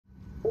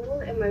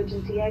All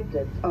emergency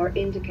exits are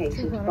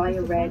indicated by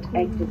a red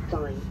exit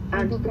sign,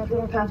 and the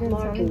floor path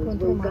markings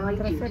will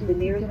guide you to the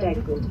nearest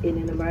exit in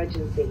an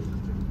emergency.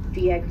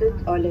 The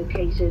exits are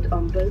located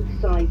on both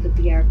sides of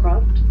the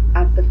aircraft,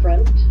 at the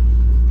front,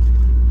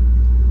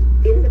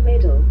 in the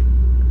middle,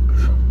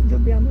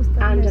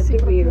 and at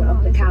the rear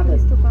of the cabin.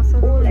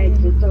 All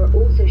exits are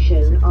also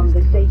shown on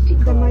the safety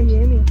card.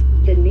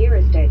 The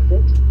nearest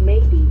exit may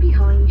be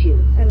behind you.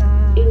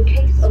 In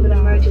case of an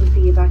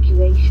emergency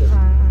evacuation,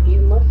 you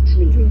must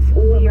leave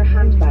all your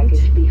hand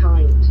baggage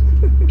behind.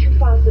 To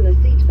fasten a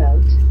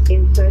seatbelt,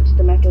 insert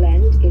the metal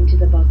end into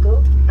the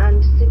buckle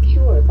and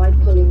secure by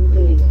pulling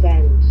the loose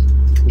end.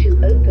 To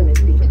open a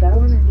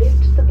seatbelt,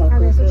 lift the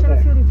buckle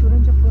cover.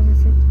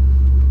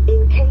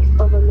 In case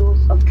of a loss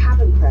of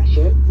cabin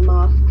pressure,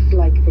 masks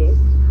like this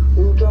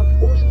will drop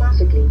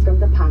automatically from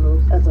the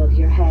panels above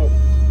your head.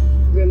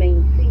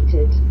 Remain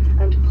seated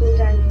and pull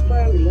down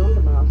firmly on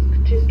the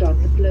mask to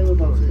start the flow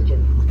of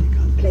oxygen.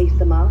 Place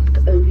the mask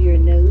over your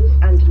nose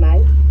and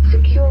mouth,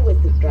 secure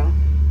with the strap,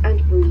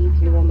 and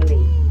breathe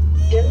normally.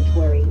 Don't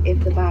worry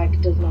if the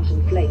bag does not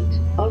inflate.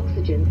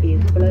 Oxygen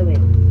is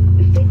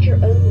flowing. Fit your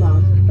own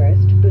mask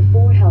first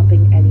before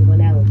helping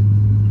anyone else.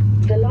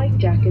 The life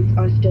jackets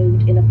are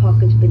stowed in a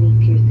pocket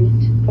beneath your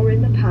seat or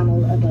in the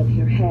panel above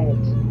your head.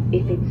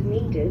 If it's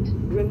needed,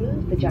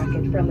 remove the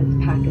jacket from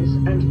its packet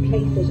and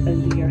place it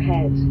over your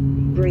head.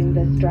 Bring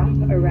the strap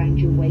around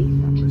your waist,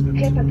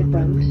 clip at the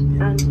front,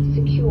 and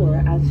secure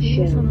as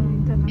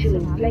shown. To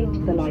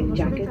inflate the life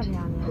jacket,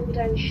 pull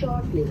down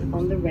sharply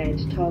on the red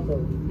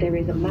toggle. There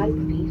is a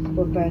mouthpiece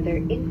for further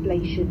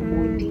inflation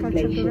or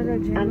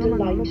deflation and a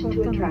light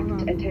to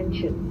attract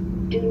attention.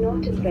 Do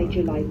not inflate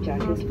your life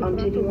jacket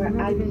until you are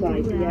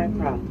outside the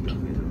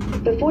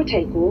aircraft. Before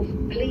takeoff,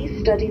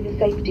 please study the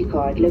safety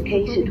card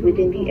located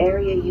within the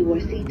area you are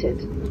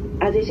seated,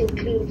 as it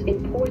includes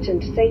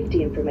important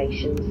safety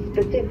information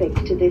specific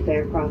to this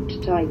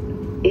aircraft type.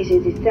 It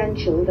is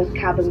essential that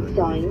cabin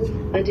signs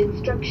and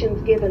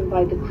instructions given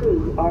by the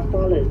crew are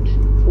followed.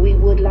 We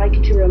would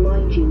like to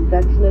remind you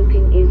that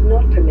smoking is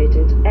not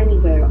permitted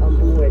anywhere on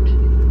board.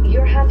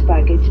 Your hand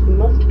baggage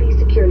must be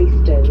securely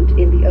stowed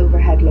in the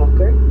overhead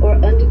locker or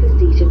under the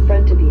seat in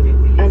front of you,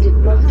 and it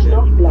must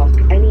not block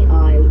any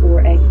aisle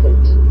or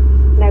exit.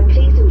 Now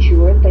please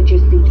ensure that your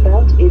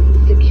seatbelt is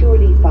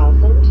securely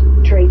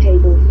fastened, tray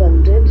table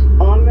folded,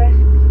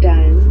 armrests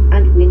down,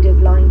 and window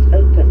blinds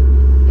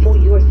open. For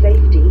your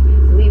safety,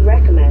 we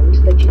recommend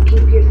that you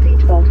keep your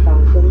seatbelt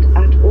fastened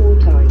at all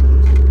times.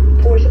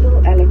 Portable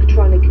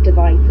electronic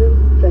devices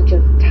such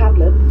as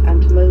tablets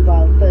and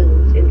mobile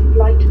phones in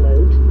flight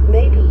mode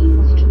may be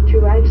used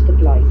throughout the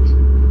flight.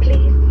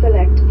 Please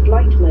select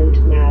flight mode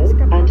now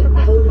and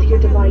hold your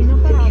device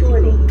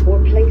securely or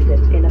place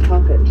it in a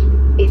pocket.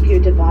 If your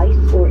device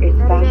or its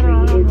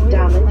battery is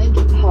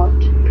damaged, hot,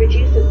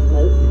 produces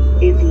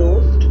smoke, is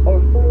lost, or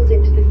falls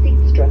into the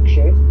seat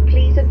structure,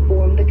 please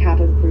inform the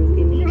cabin crew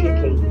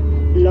immediately.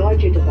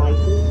 Larger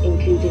devices,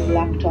 including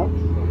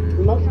laptops,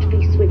 must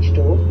be switched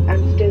off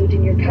and stowed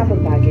in your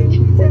cabin baggage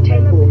for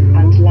takeoff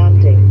and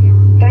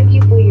landing. Thank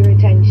you for your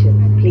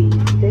attention. Please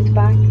sit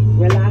back,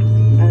 relax,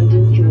 and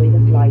enjoy the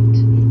flight.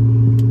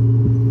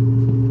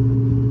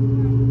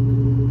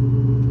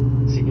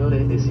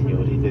 Signore e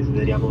signori,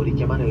 desideriamo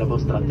richiamare la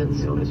vostra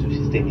attenzione sui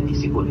sistemi di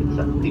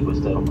sicurezza di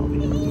questo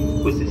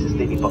aeromobile. Questi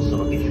sistemi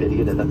possono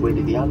differire da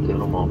quelli di altri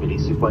aeromobili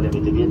sui quali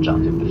avete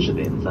viaggiato in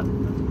precedenza.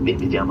 Vi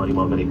invitiamo a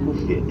rimuovere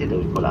cuffie ed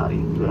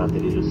auricolari durante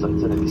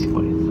l'illustrazione di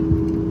sicurezza.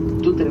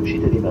 Tutte le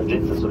uscite di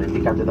emergenza sono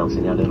indicate da un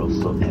segnale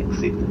rosso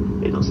Exit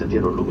ed un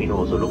sentiero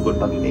luminoso lungo il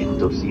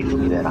pavimento si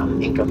illuminerà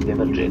in caso di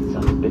emergenza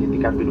per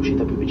indicarvi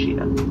l'uscita più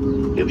vicina.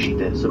 Le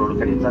uscite sono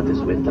localizzate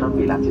su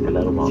entrambi i lati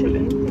dell'aeromobile,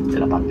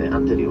 nella parte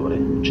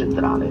anteriore,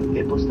 centrale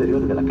e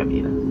posteriore della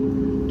cabina.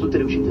 Tutte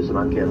le uscite sono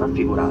anche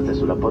raffigurate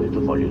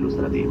sull'apposito foglio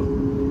illustrativo.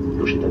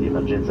 L'uscita di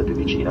emergenza più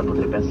vicina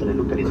potrebbe essere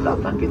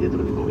localizzata anche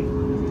dietro di voi.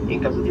 In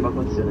caso di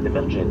evacuazione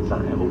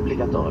d'emergenza è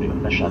obbligatorio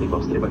lasciare i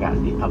vostri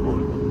bagagli a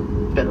bordo.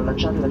 Per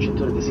allacciare la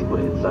cintura di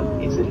sicurezza,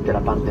 inserite la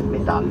parte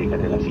metallica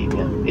nella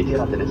fibbia e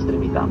tirate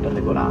l'estremità per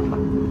regolarla.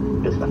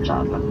 Per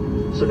stacciarla,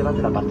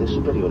 sollevate la parte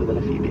superiore della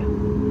fibbia.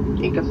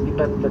 In caso di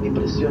perdita di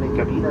pressione in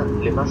cabina,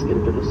 le maschere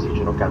per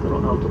l'ossigeno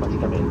cadono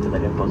automaticamente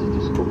dagli appositi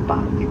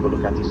scomparti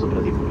collocati sopra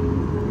di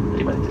voi.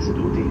 Rimanete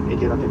seduti e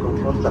tirate con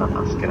forza la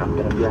maschera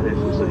per avviare il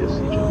flusso di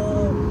ossigeno.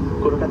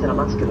 Collocate la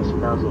maschera sul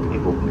naso e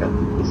bocca,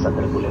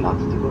 fissatela con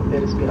l'elastico e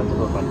respirate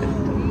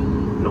normalmente.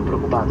 Non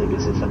preoccupatevi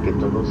se il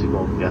sacchetto non si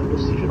gonfia,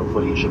 l'ossigeno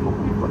fuoriesce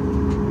comunque.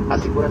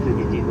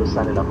 Assicuratevi di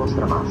indossare la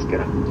vostra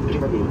maschera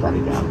prima di aiutare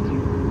gli altri.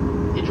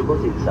 I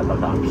giubbotti di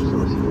salvataggio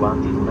sono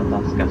situati in una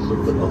tasca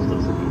sotto il vostro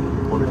sedile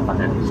o nel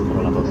pannello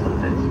sopra la vostra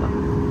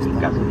testa. In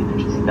caso di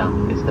necessità,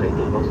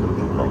 estraete il vostro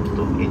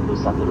giubbotto e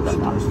indossatelo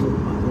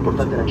dall'alto.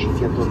 Portate la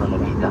cinghia attorno alla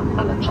vita,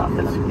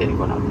 allacciatela e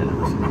regolatela.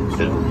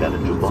 Per gonfiare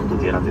il giubbotto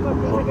tirate con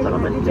forza la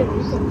maniglia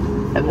rossa.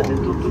 È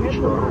presente un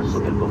tubicino rosso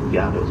per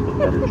gonfiare o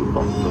sgonfiare il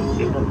giubbotto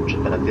e una luce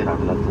per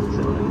attirare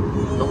l'attenzione.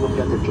 Non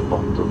gonfiate il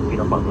giubbotto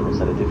fino a quando non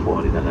sarete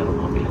fuori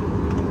dall'aeromobile.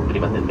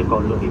 Prima del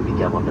decollo vi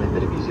invitiamo a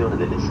prendere visione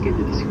delle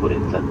schede di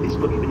sicurezza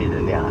disponibili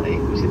nelle aree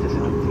in cui siete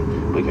seduti,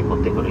 poiché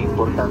contengono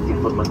importanti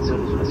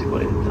informazioni sulla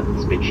sicurezza,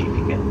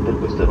 specifiche per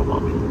questo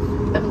aeromobile.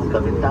 È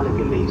fondamentale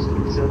che le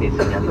istruzioni e i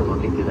segnali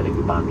forniti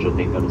dall'equipaggio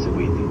vengano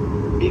seguiti.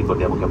 Vi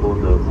ricordiamo che a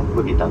bordo è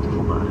ovunque vietato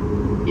fumare.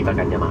 I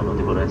bagagli a mano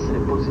devono essere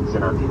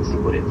posizionati in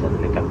sicurezza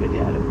nelle cabine di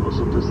aereo o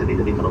sotto il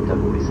sedile di fronte a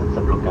voi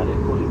senza bloccare il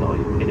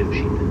corridoio e le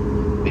uscite.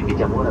 Vi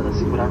invitiamo ora ad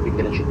assicurarvi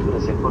che la cintura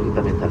sia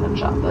correttamente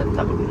allacciata, il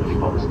tavolino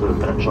riposto, il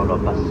bracciolo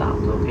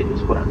abbassato e gli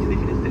oscuranti dei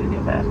finestrini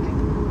aperti.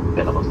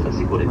 Per la vostra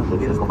sicurezza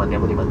vi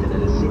raccomandiamo di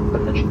mantenere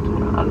sempre la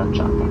cintura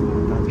allacciata.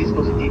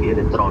 Dispositivi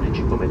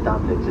elettronici come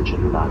tablets e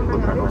cellulari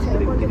potranno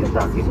essere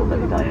utilizzati in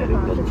modalità aereo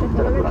per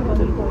tutta la durata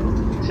del volo.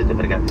 Siete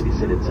pregati di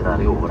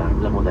selezionare ora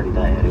la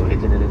modalità aereo e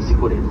tenere in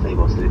sicurezza i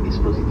vostri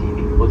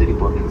dispositivi o di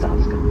riporli in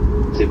tasca.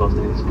 Se i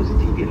vostri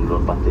dispositivi e le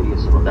loro batterie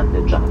sono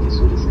danneggiati,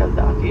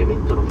 surriscaldati,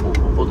 emettono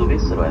fumo o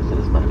dovessero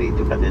essere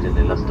smarriti o cadere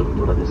nella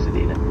struttura del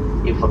sedile,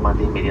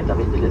 informate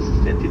immediatamente gli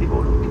assistenti di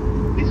volo.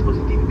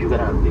 Dispositivi più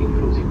grandi,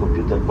 inclusi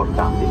computer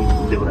portatili,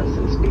 devono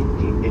essere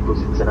spenti e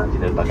posizionati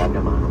nel bagaglio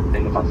a mano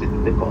nelle fasi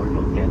di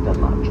decollo e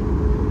atterraggio.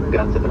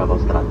 Grazie per la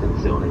vostra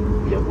attenzione,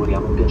 vi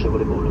auguriamo un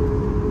piacevole volo.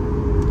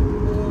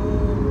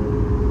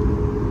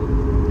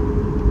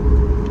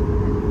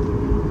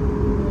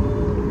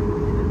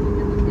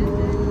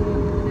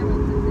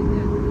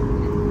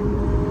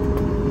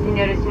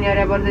 Signore e signori,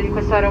 a bordo di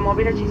questo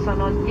aeromobile ci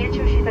sono 10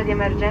 uscite di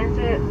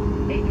emergenza e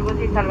i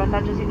giubbotti di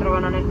salvataggio si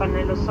trovano nel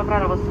pannello sopra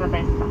la vostra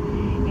testa.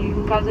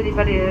 In caso di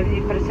perdita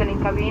di pressione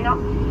in cabina,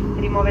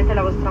 rimuovete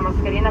la vostra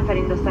mascherina per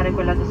indossare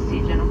quella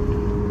d'ossigeno.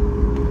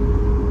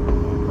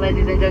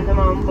 Ladies and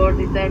gentlemen, on board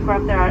this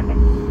aircraft there are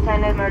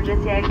 10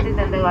 emergency exits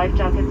and the life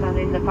jackets are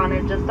in the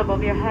panel just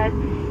above your head.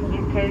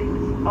 In case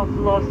of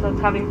loss of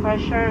cabin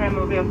pressure,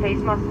 remove your face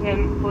mask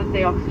and put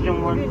the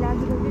oxygen one.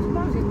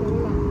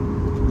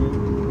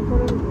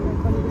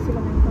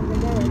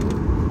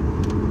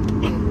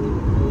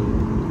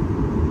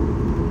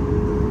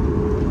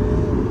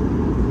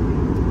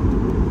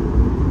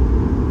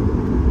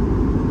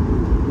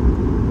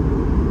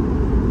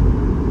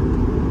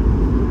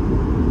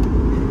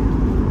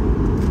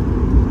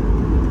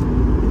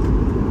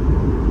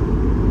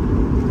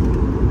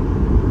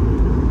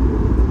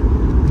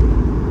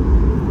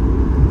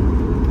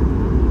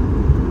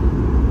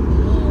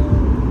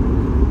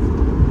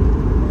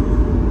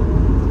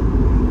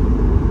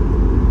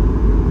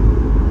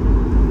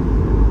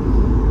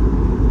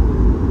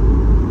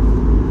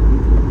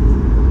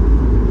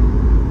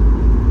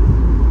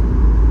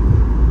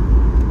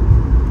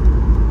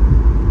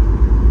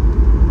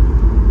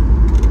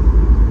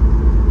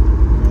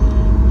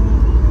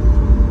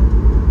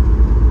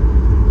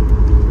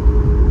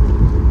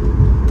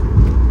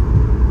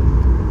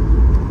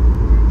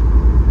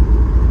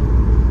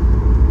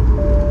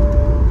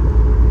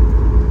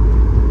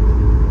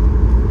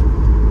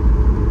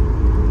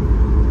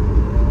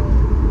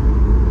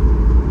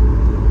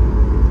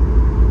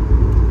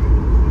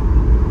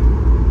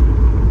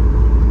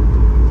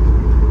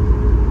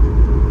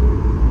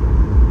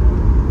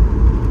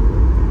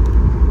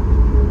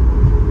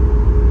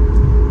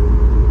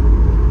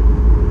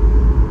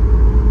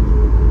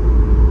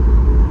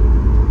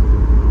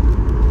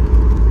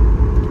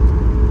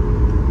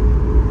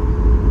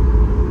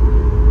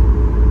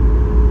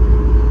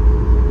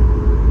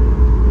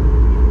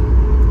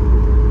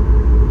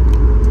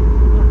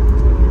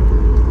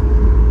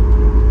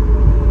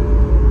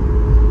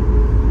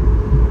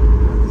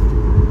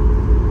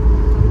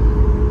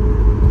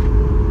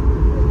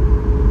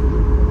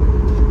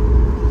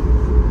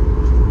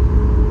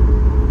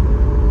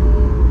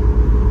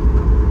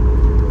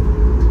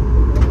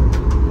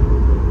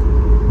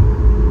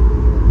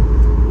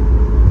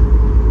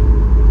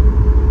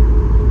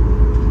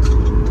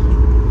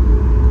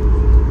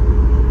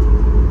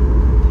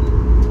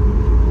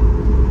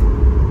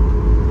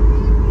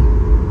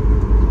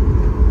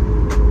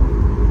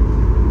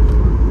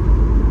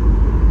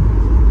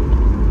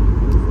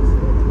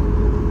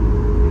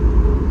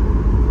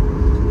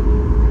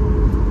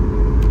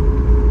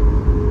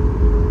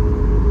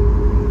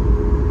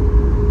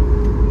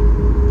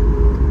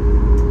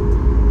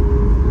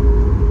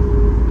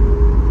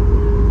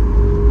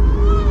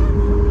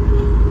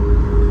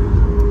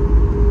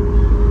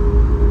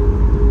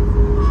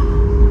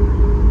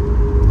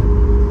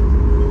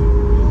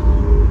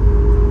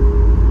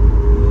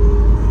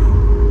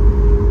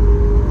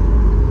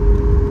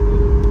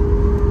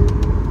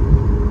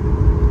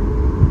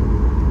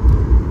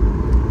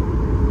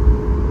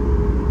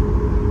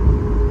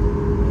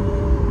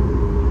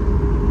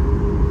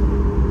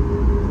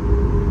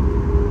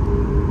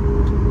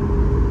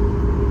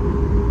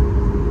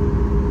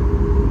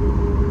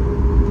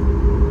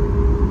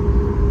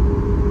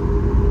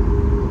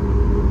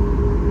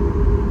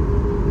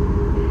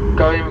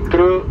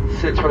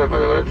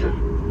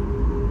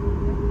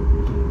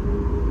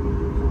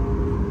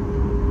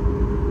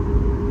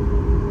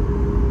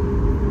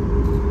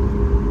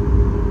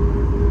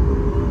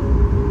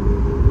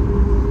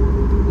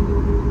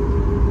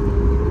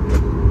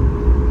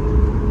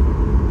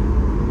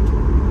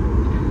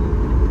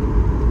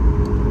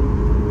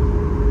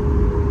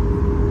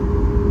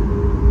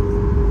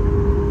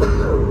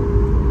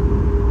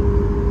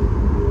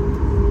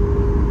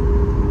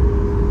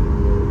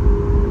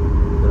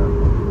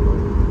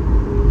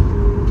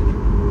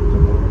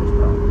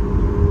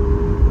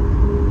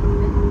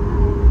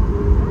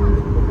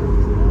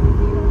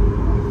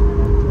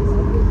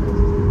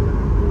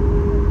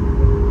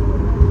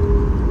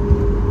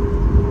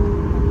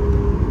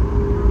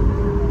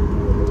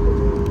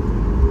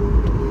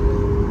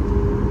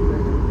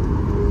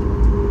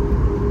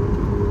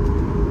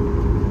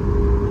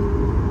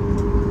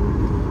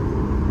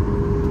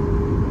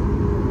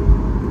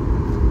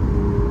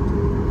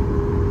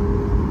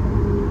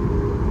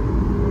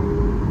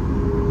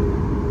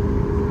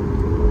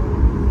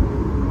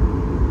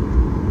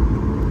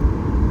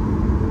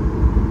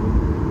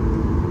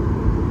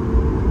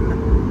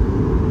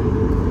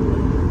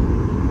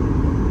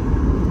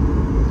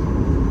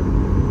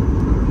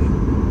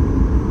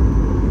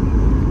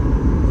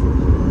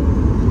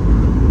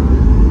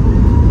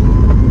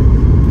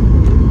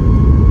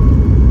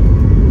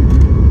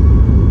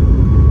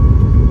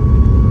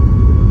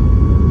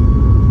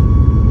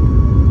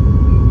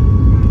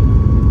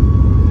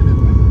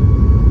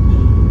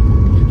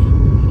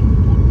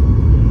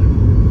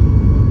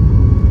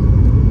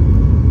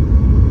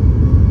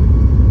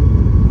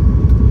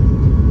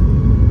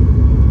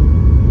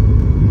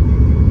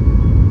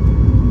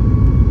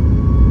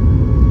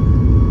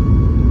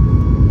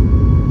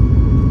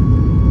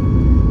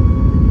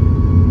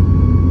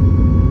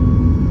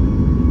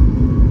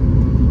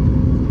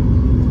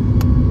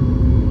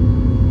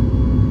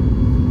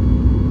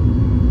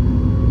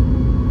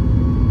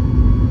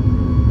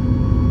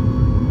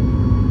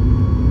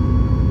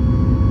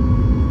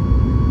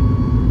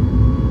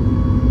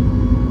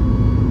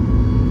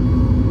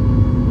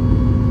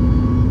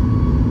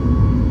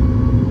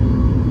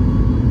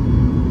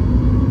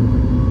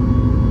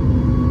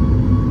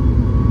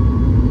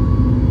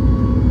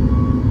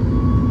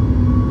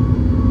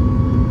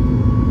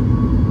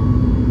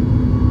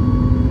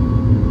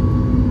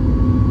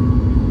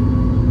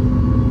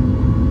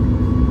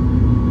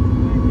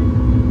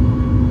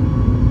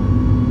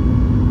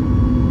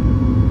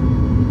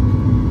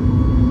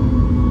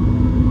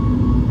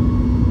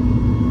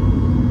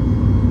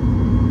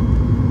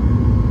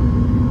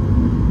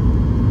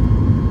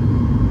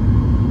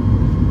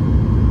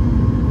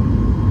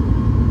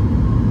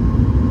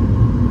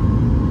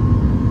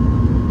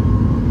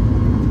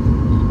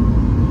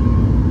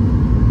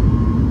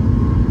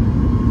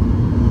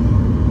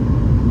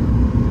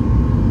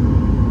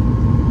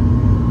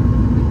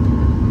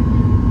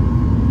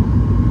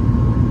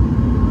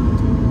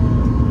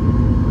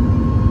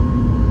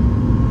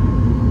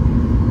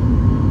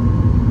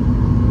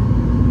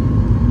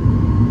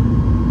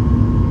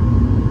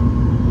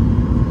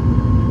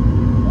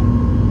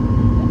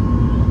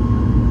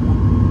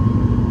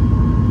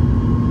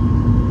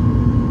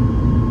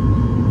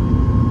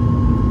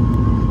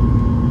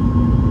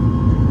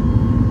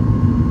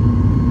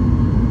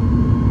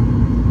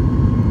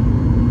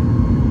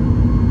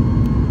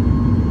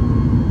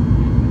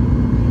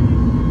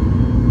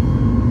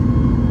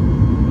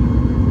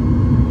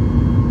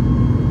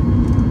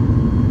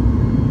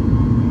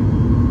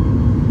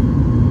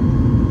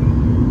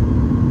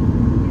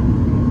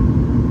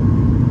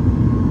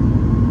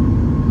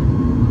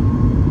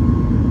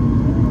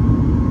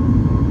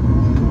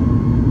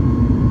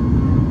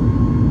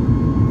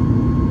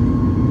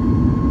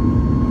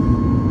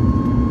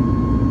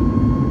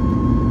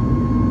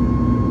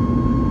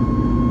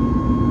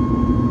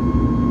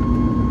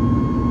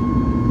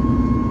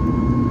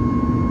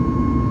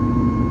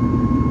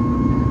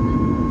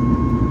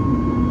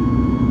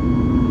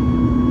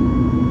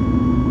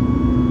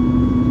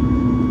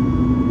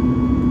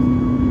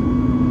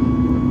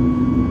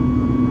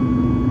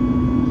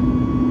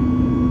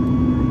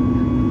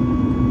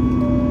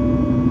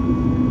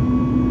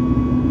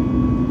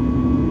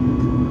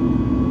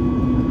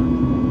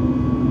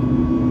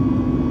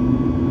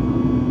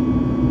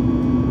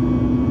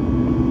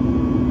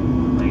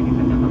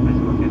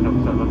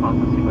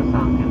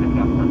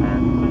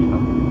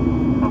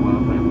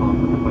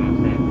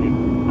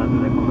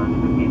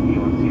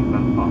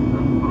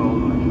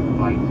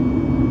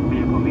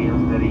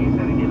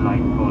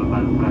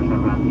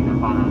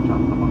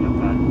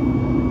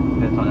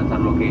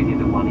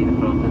 need a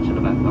front touch and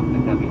the back of the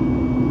cabin.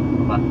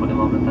 But for the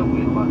moment I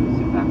will while you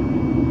sit back.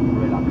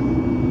 Relax.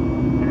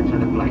 And enjoy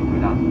the flight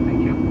with us.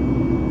 Thank you.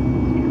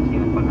 Sì,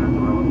 nel pannello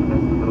una volta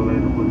destra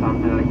troverete un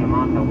pulsante della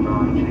chiamata,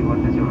 una luce di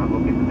cortesia e una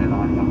bocchetta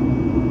dell'aria.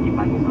 I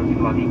bagni sono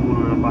situati uno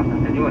nella parte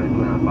anteriore e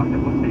due nella parte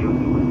posteriore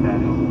del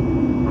stereo.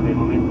 Ma per il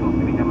momento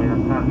evitiamo di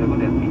rilassarvi e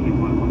godervi il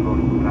volo.